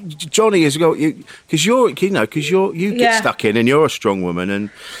Johnny has got you. Because you get stuck in, and you're a strong woman, and.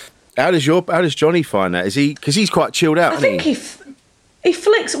 How does Johnny find that? Is he, because he's quite chilled out? I think He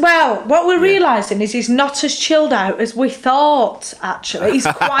flicks. Well, what we're realising is he's not as chilled out as we thought, actually. He's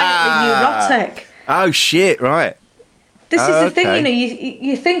quietly neurotic. Oh, shit, right. This is the thing, you know,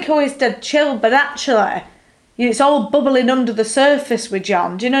 you think, oh, he's dead chill, but actually, it's all bubbling under the surface with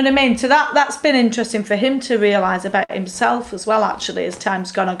John. Do you know what I mean? So that's been interesting for him to realise about himself as well, actually, as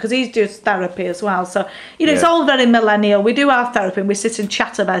time's gone on, because he's doing therapy as well. So, you know, it's all very millennial. We do our therapy and we sit and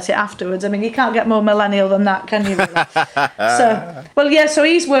chat about it afterwards. I mean, you can't get more millennial than that, can you, really? So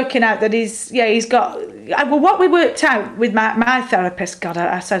he's working out that he's got... Well, what we worked out with my therapist, God,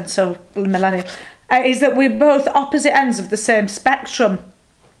 I sound so millennial, is that we're both opposite ends of the same spectrum.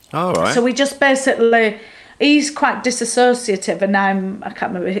 All right. So we just basically... He's quite disassociative, and I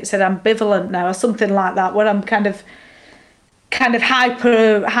can't remember if it said ambivalent now or something like that, where I'm kind of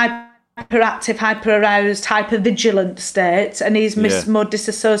hyperactive, hyper-aroused, hyper-vigilant state, and he's more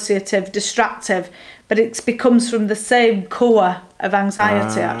disassociative, distractive, but it becomes from the same core of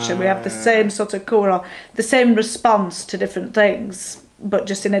anxiety, actually. We have the same sort of core, or the same response to different things, but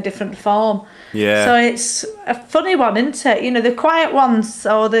just in a different form. Yeah. So it's a funny one, isn't it? You know, the quiet ones,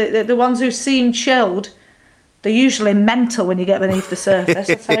 or the ones who seem chilled, they're usually mental when you get beneath the surface,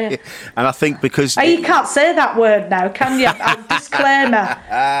 I tell you. And I think because... you can't say that word now, can you? Disclaimer.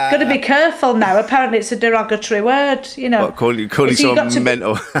 Got to be careful now. Apparently it's a derogatory word, you know. What, calling someone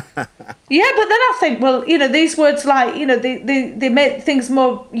mental? Yeah, but then I think, well, you know, these words, like, you know, they make things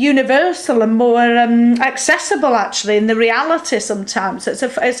more universal and more accessible, actually, in the reality sometimes. It's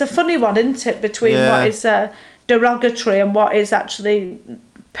a funny one, isn't it, between what is derogatory and what is actually...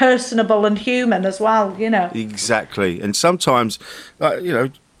 personable and human as well, you know. Exactly. And sometimes, you know,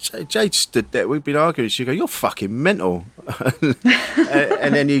 Jade stood there, we've been arguing, she go, "You're fucking mental."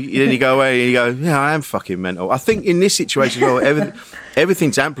 and then you go away and you go, "Yeah, I am fucking mental." I think in this situation, well,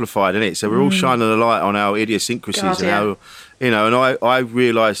 everything's amplified, isn't it? So we're all shining a light on our idiosyncrasies and how, you know, and I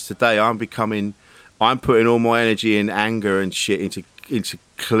realised today I'm putting all my energy in anger and shit into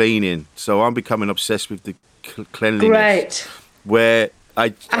cleaning. So I'm becoming obsessed with the cleanliness. Great. Where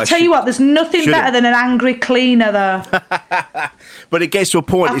I tell you what, there's nothing better than an angry cleaner, though. But it gets to a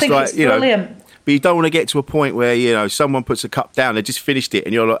point. I think it's brilliant. But you don't want to get to a point where, you know, someone puts a cup down, they just finished it,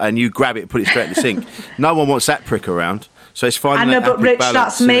 and you grab it and put it straight in the sink. No one wants that prick around. So it's finding I know, that but Rich, balance,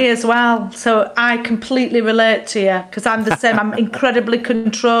 that's me as well. So I completely relate to you, because I'm the same. I'm incredibly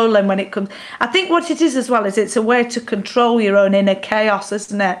controlling when it comes. I think what it is as well is it's a way to control your own inner chaos,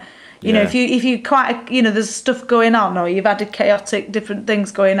 isn't it? You know, if you quite, you know, there's stuff going on, or you've had a chaotic, different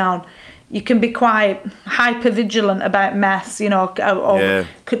things going on, you can be quite hyper vigilant about mess, you know, or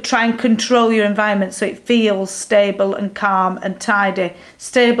could try and control your environment so it feels stable and calm and tidy.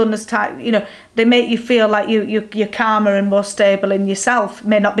 Stableness, you know, they make you feel like you're calmer and more stable in yourself.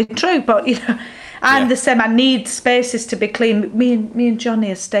 May not be true, but you know. I'm the same. I need spaces to be clean. Me and Johnny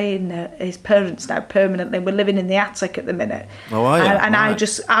are staying there, his parents now permanently. We're living in the attic at the minute. Oh, are you? And I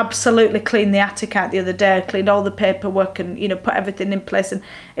just absolutely cleaned the attic out the other day. I cleaned all the paperwork and, you know, put everything in place. And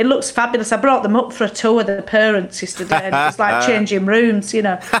it looks fabulous. I brought them up for a tour, the parents, yesterday. And it was like changing rooms, you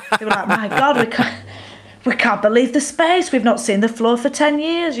know. They were like, my God, we can't believe the space. We've not seen the floor for 10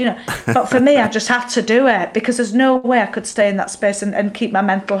 years, you know. But for me, I just had to do it, because there's no way I could stay in that space and keep my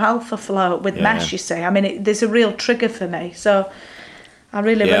mental health afloat with mess, you see. I mean, there's a real trigger for me. So I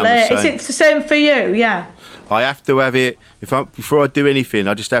really relate. Is it the same for you? Yeah. I have to have it, before I do anything,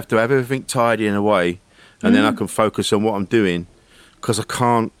 I just have to have everything tidy in a way, and then I can focus on what I'm doing. Because I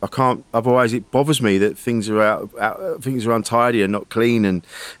can't. Otherwise, it bothers me that things are things are untidy and not clean, and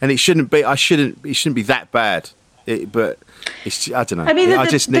it shouldn't be. It shouldn't be that bad. But it's. I don't know. I mean, I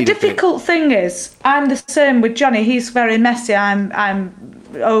just need the difficult thing is, I'm the same with Johnny. He's very messy. I'm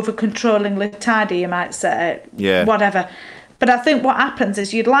over controllingly tidy, you might say. Yeah. Whatever. But I think what happens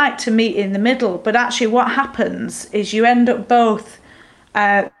is you'd like to meet in the middle, but actually, what happens is you end up both.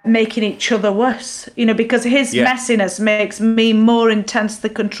 Making each other worse, you know, because his messiness makes me more intensely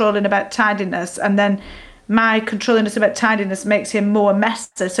controlling about tidiness, and then my controllingness about tidiness makes him more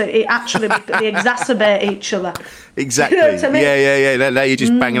messy. So it actually they exacerbate each other. Exactly. You know what I mean? Yeah. Now you're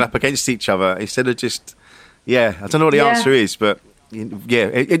just banging up against each other instead of just. I don't know what the answer is, but and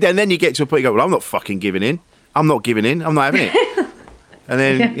then you get to a point you go, well, I'm not fucking giving in. I'm not giving in. I'm not having it. And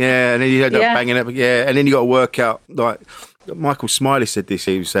then and then you end up banging up. And then you got to work out like. Michael Smiley said this.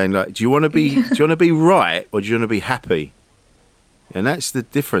 He was saying, like, do you want to be right, or do you want to be happy? And that's the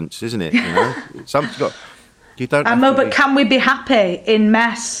difference, isn't it? You know, you don't. I know, but can we be happy in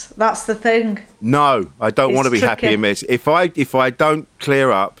mess? That's the thing. No, I don't want to be happy in mess. If I don't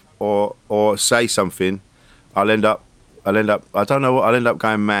clear up or say something, I'll end up I don't know what. I'll end up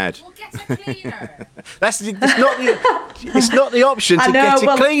going mad. Well, get a cleaner. It's not the option to get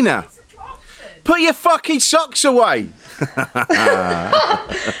a cleaner. Put your fucking socks away.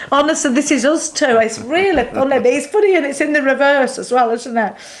 Honestly, this is us too. It's really funny. But it's funny, and it's in the reverse as well, isn't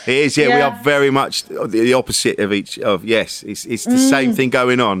it? It is. Yeah, we are very much the opposite of each. Yes, it's the same thing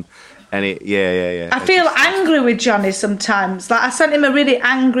going on, and yeah. I feel angry with Johnny sometimes. Like I sent him a really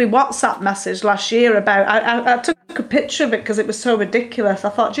angry WhatsApp message last year about. I took a picture of it because it was so ridiculous. I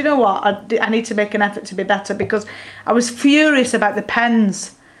thought, do you know what? I need to make an effort to be better because I was furious about the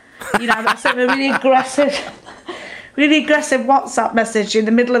pens. You know, I sent him a really aggressive WhatsApp message in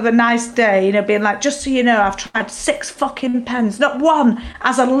the middle of a nice day, you know, being like, just so you know, I've tried 6 fucking pens. Not one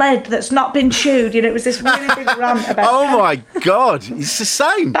has a lead that's not been chewed. You know, it was this really big rant about Oh, my God. It's the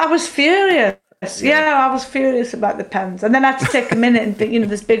same. I was furious. Yeah, I was furious about the pens. And then I had to take a minute and think, you know,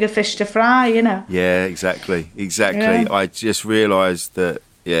 there's bigger fish to fry, you know. Yeah, exactly. Yeah. I just realised that,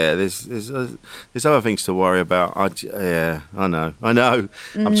 there's other things to worry about. I know.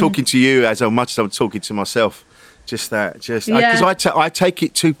 I'm talking to you as much as I'm talking to myself. Because I take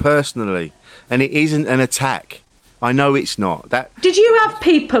it too personally, and it isn't an attack. I know it's not. Did you have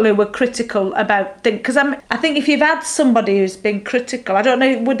people who were critical about things? Because I think if you've had somebody who's been critical, I don't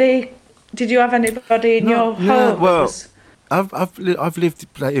know, did you have anybody in your home? Well, I've lived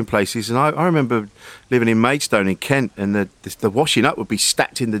in places, and I remember living in Maidstone in Kent, and the washing up would be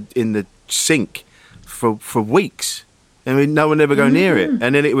stacked in the sink for weeks. I mean, no one would ever go near it.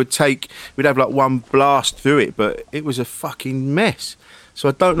 And then we'd have like one blast through it, but it was a fucking mess. So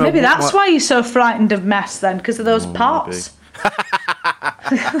I don't know. Maybe that's why you're so frightened of mess then, because of those pots.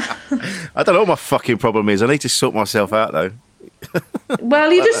 I don't know what my fucking problem is. I need to sort myself out, though.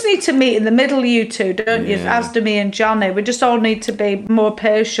 Well, you just need to meet in the middle, you two, don't you? As do me and Johnny. We just all need to be more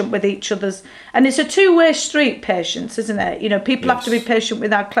patient with each other's. And it's a two-way street, patience, isn't it? You know, people have to be patient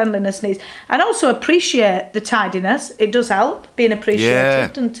with our cleanliness needs and also appreciate the tidiness. It does help being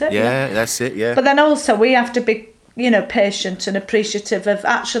appreciated, doesn't it? Yeah, that's it, yeah. But then also we have to be, you know, patient and appreciative of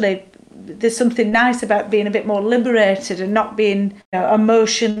actually there's something nice about being a bit more liberated and not being, you know,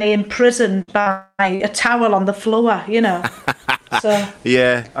 emotionally imprisoned by a towel on the floor, you know. So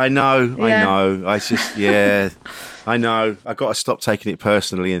yeah, I know. I just I know. I got to stop taking it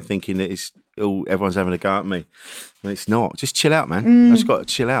personally and thinking that everyone's having a go at me. Well, it's not. Just chill out, man. I just got to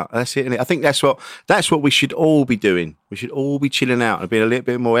chill out. That's it. And I think that's what we should all be doing. We should all be chilling out and being a little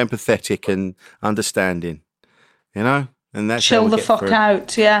bit more empathetic and understanding. You know. And that's chill the fuck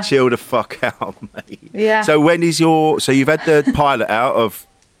out, yeah. Chill the fuck out, mate. Yeah. So when is so you've had the pilot out of,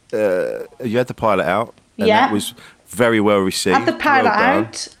 and that was very well received. Had the pilot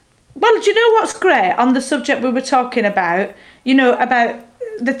out. Well, do you know what's great on the subject we were talking about? You know, about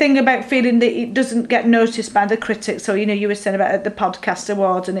the thing about feeling that it doesn't get noticed by the critics. So, you know, you were saying about the podcast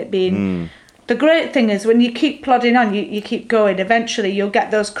awards and it being... The great thing is when you keep plodding on, you keep going, eventually you'll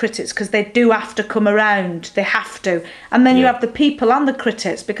get those critics because they do have to come around. They have to. And then you have the people and the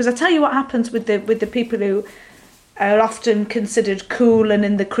critics, because I tell you what happens with the people who are often considered cool and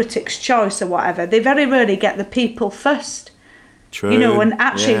in the critics' choice or whatever. They very rarely get the people first. True. You know, and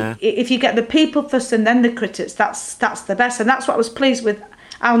actually, if you get the people first and then the critics, that's the best. And that's what I was pleased with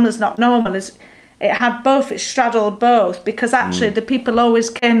Alma's Not Normal, is it had both, it straddled both, because actually the people always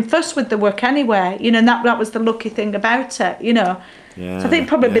came first with the work anyway, you know, and that was the lucky thing about it, you know. So I think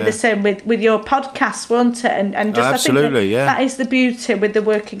probably the same with your podcast, won't it? And just absolutely, I think that is the beauty with the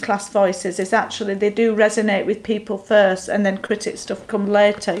working class voices, is actually they do resonate with people first and then critic stuff come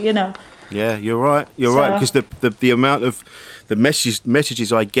later, you know. Yeah, you're right, because the amount of the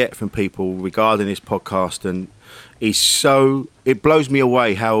messages I get from people regarding this podcast and is so, it blows me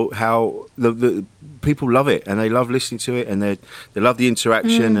away how the people love it and they love listening to it and they love the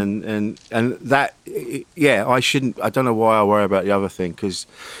interaction and that, I don't know why I worry about the other thing, because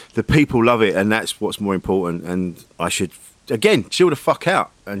the people love it and that's what's more important, and I should, again, chill the fuck out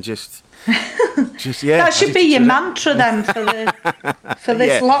and just that should be your mantra then for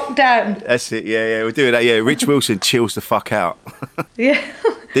this lockdown. That's it. Yeah, we're doing that. Yeah, Rich Wilson chills the fuck out. Yeah.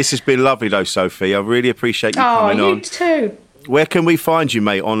 This has been lovely though, Sophie. I really appreciate you coming on. Oh, you too. Where can we find you,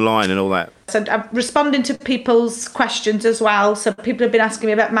 mate, online and all that? So I'm responding to people's questions as well. So people have been asking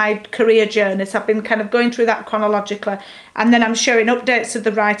me about my career journey. So I've been kind of going through that chronologically. And then I'm sharing updates of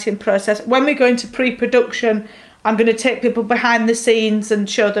the writing process. When we go into pre-production, I'm going to take people behind the scenes and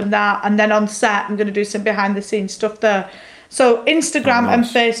show them that. And then on set, I'm going to do some behind the scenes stuff there. So Instagram and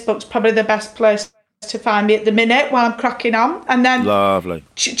Facebook's probably the best place to find me at the minute while I'm cracking on. And then lovely.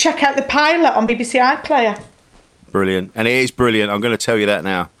 Check out the pilot on BBC iPlayer. Brilliant. And it is brilliant. I'm going to tell you that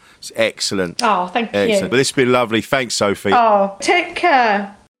now. It's excellent. Oh, thank you. But this has been lovely. Thanks, Sophie. Oh, take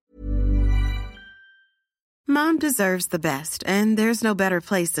care. Mom deserves the best, and there's no better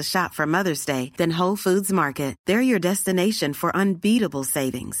place to shop for Mother's Day than Whole Foods Market. They're your destination for unbeatable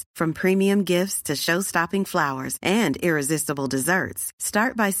savings, from premium gifts to show-stopping flowers and irresistible desserts.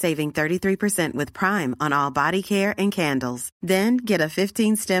 Start by saving 33% with Prime on all body care and candles. Then get a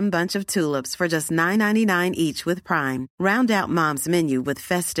 15-stem bunch of tulips for just $9.99 each with Prime. Round out Mom's menu with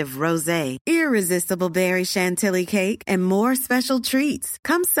festive rosé, irresistible berry chantilly cake, and more special treats.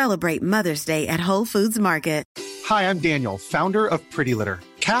 Come celebrate Mother's Day at Whole Foods Market. Hi, I'm Daniel, founder of Pretty Litter.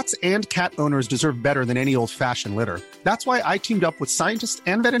 Cats and cat owners deserve better than any old-fashioned litter. That's why I teamed up with scientists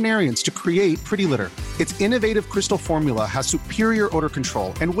and veterinarians to create Pretty Litter. Its innovative crystal formula has superior odor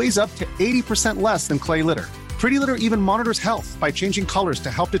control and weighs up to 80% less than clay litter. Pretty Litter even monitors health by changing colors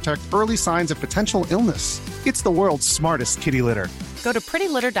to help detect early signs of potential illness. It's the world's smartest kitty litter. Go to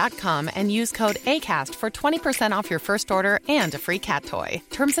prettylitter.com and use code ACAST for 20% off your first order and a free cat toy.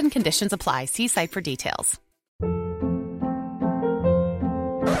 Terms and conditions apply. See site for details.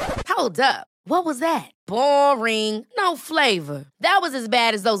 Hold up. What was that? Boring. No flavor. That was as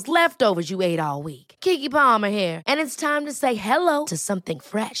bad as those leftovers you ate all week. Keke Palmer here, and it's time to say hello to something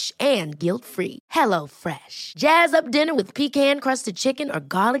fresh and guilt-free. Hello Fresh. Jazz up dinner with pecan-crusted chicken or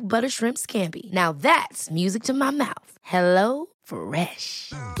garlic butter shrimp scampi. Now that's music to my mouth. Hello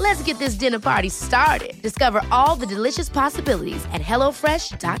Fresh. Let's get this dinner party started. Discover all the delicious possibilities at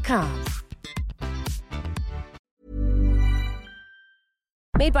HelloFresh.com.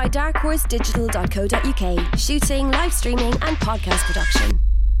 Made by darkhorse digital.co.uk. Shooting, live streaming and podcast production.